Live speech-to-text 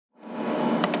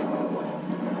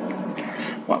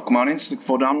Welcome on Instinct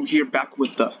Fodonal here, back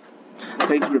with the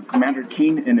playthrough of Commander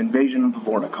Keen and Invasion of the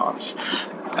Vorticons.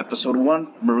 Episode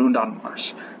 1, Marooned on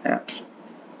Mars. And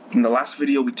in the last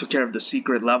video we took care of the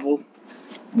secret level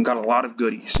and got a lot of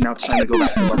goodies. Now it's time to go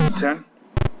back to level 10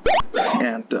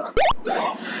 and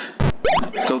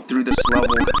go through this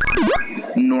level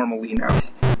normally now.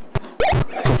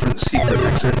 Go for the secret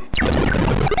exit.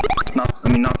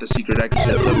 Not the secret exit,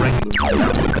 the regular one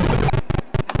now.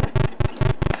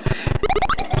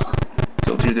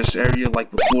 Go through this area like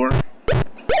before,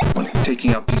 when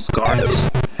taking out these guards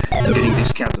and getting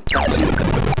these cans of Pepsi.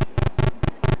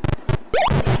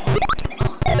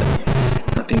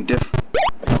 Nothing different.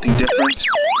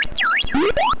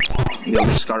 We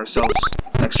just got ourselves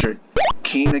an extra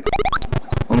Keen.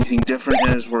 Only thing different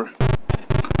is we're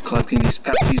collecting these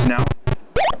Pepsis now.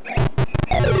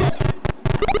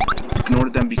 Ignore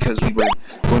them because we were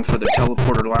going for the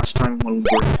teleporter last time when we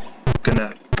were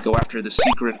gonna go after the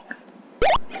secret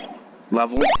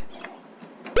level.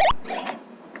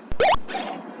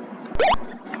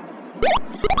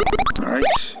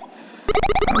 Alright.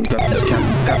 Now we got these cans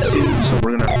of Pepsi, so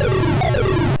we're gonna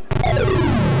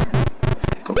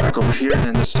go back over here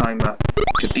and this time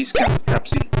get these cans of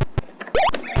Pepsi.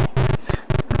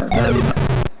 And then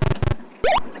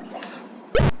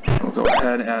we'll go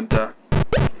ahead and go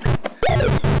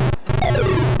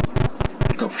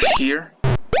over here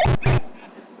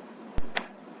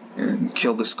and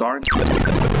kill this guard, and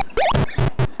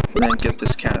then get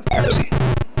this can of Pepsi,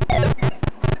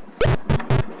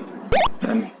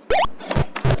 and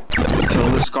kill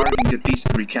this guard and get these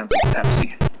 3 cans of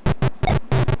Pepsi.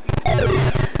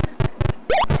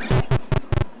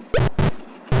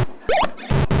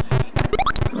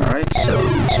 Alright, so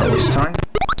let's not waste time.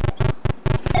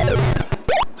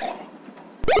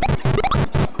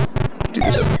 Do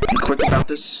this, be quick about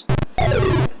this. And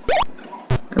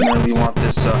then we want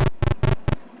this, alright,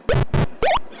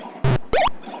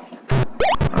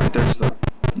 there's the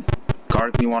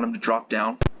guard. We want him to drop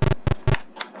down.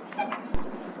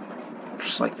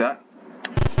 Just like that.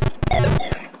 And then,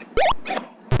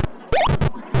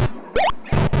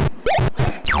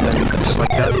 just like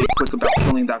that, be quick about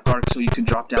killing that guard so you can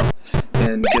drop down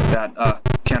and get that,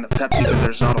 can of Pepsi because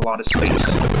there's not a lot of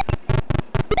space.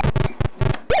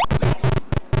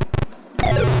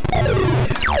 And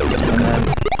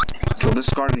then kill this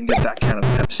guard and get that can of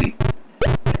Pepsi.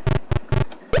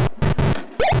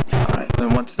 Alright,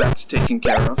 and once that's taken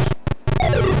care of,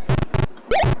 you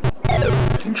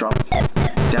can drop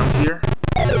down here,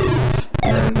 and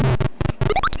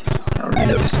now we're gonna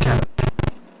get this can of,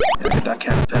 get that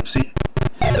can of Pepsi.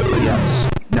 But yeah,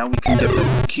 now we can get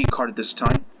the key card this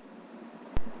time.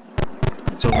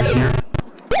 It's over here.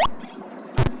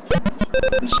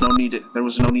 There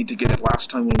was no need to get it last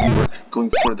time when we were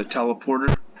going for the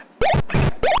teleporter.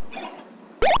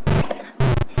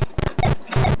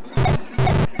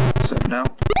 So now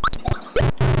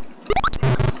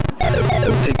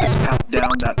we'll take this path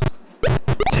down that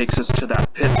takes us to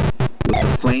that pit with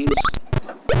the flames.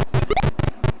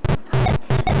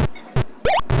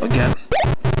 Again.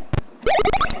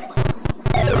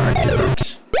 Alright, get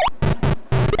that.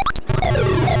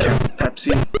 These cans of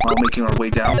Pepsi while making our way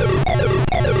down.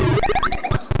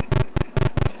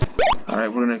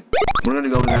 Alright, we're gonna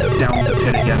go down the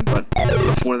pit again, but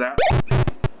before that,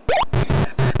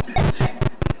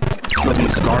 kill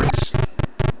these guards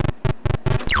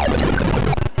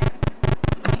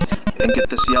and get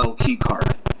this yellow key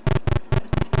card.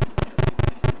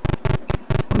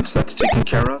 Once that's taken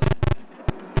care of,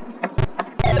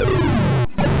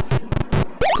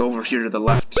 go over here to the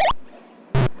left.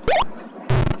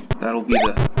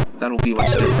 That'll be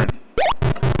what's different.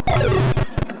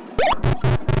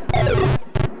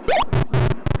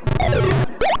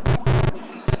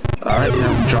 Alright,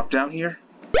 now we drop down here.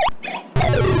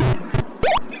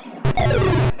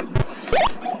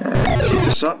 And keep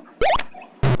this up.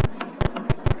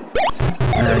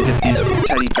 And get these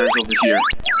teddy bears over here.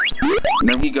 And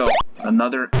there we go.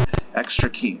 Another extra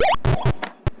key.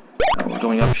 Now we're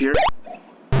going up here.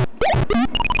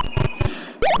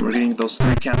 We're getting those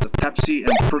 3 cans of Pepsi,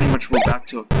 and pretty much we're back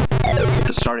to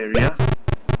the start area.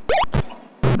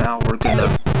 But now we're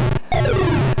gonna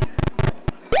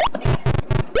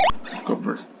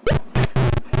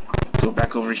go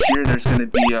back over here. There's gonna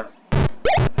be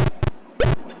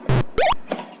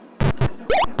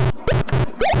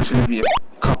a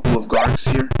couple of guards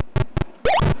here,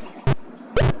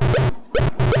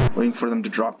 waiting for them to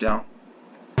drop down.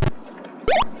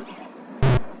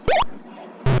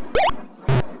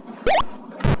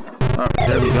 Alright,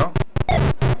 there we go.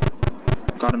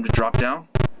 Got him to drop down.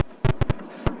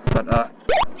 But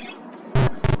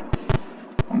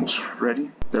Ready?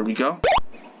 There we go.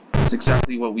 It's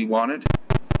exactly what we wanted.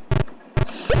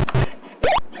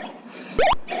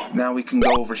 Now we can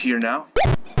go over here now.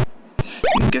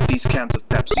 We can get these cans of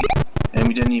Pepsi, and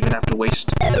we didn't even have to waste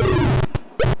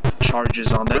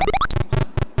charges on them.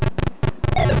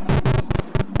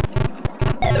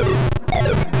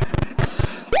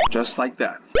 Just like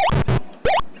that.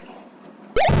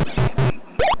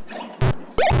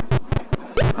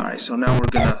 Alright, so now we're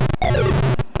gonna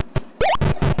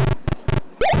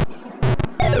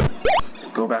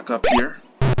go back up here.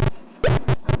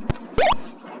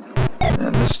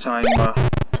 And this time,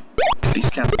 get these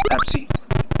cans of Pepsi.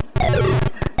 And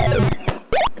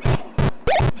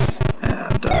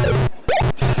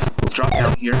we'll drop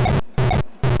down here.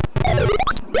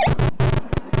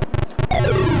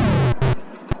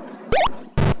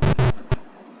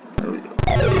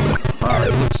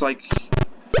 Alright, looks like...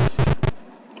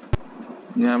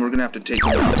 yeah, we're gonna have to take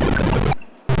him out.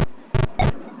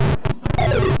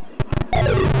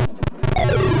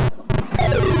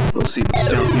 We'll see what's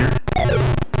down here.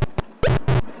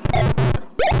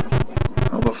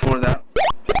 Oh, before that,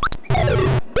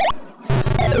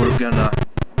 we're gonna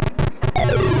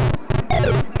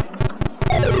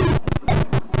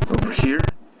over here.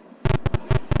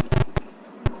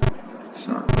 It's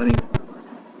not letting.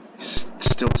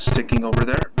 Still sticking over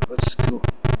there. Let's go.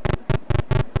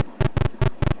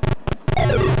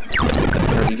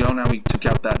 There we go. Now we took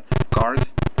out that guard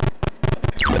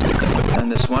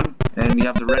and this one, and we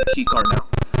have the red key card now.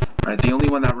 Alright, the only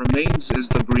one that remains is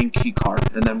the green key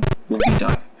card, and then we'll be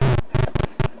done.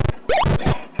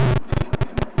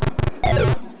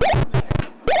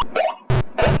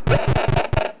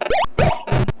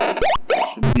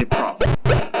 Shouldn't be a problem.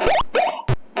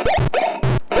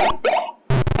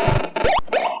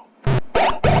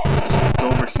 So go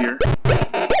over here.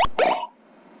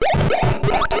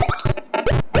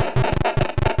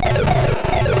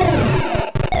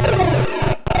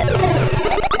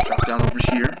 Drop down over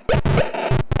here.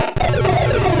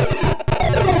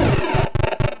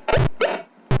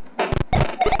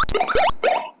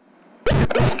 Get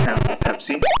those cans of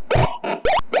Pepsi.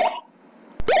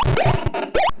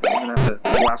 We're gonna have to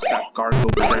blast that guard over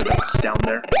there that's down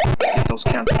there. Get those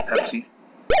cans of Pepsi.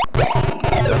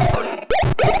 That's hard.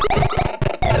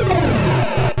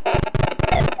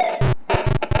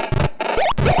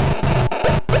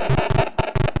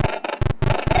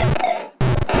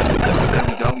 There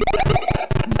we go.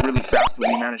 He was really fast, but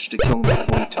we managed to kill him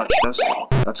before he touched us.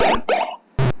 That's good.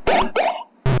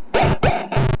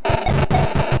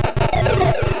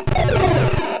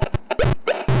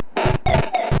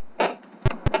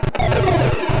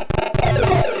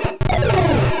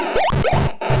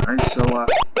 Alright, so we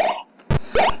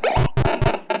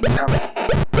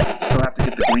still have to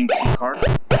get the green key card.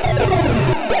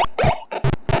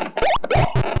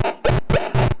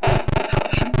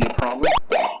 Shouldn't be a problem.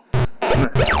 I'm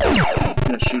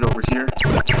gonna shoot over here in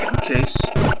case.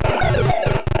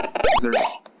 There's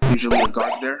usually a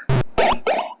guard there.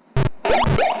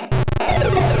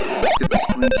 Let's get this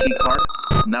green key card,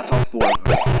 and that's all 4 of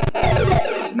them.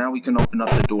 So now we can open up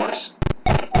the doors.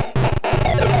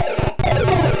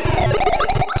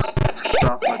 First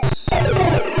off, let's get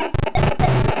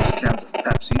these cans of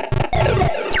Pepsi.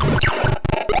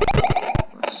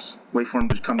 Let's wait for them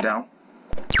to come down.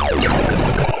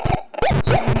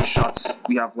 So how many shots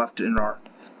we have left in our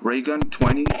ray gun?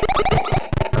 20.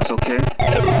 That's okay.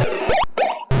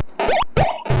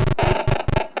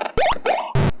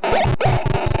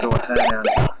 Let's go ahead and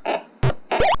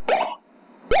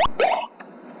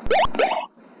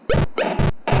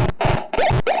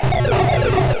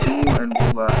continue, and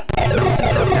we'll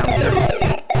drop down here.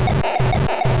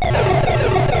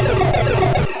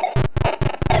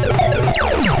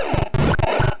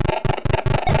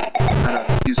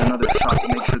 Use another shot to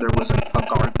make sure there wasn't a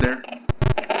guard there.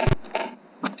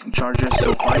 Can charge us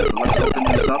so far, but let's open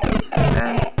these up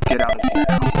and get out of here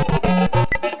now.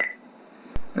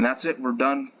 And that's it, we're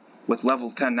done with level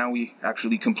 10. Now we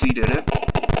actually completed it.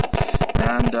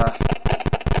 And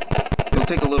it'll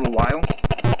take a little while.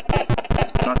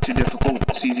 Not too difficult,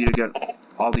 it's easy to get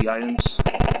all the items.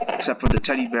 Except for the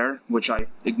teddy bear, which I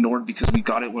ignored because we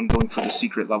got it when going for the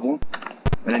secret level.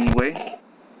 But anyway,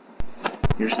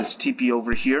 here's this TP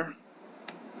over here,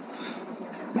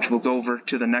 which we'll go over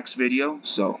to the next video,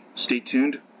 so stay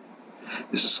tuned.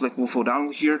 This is Slick Wolf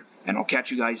O'Donnell here, and I'll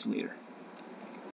catch you guys later.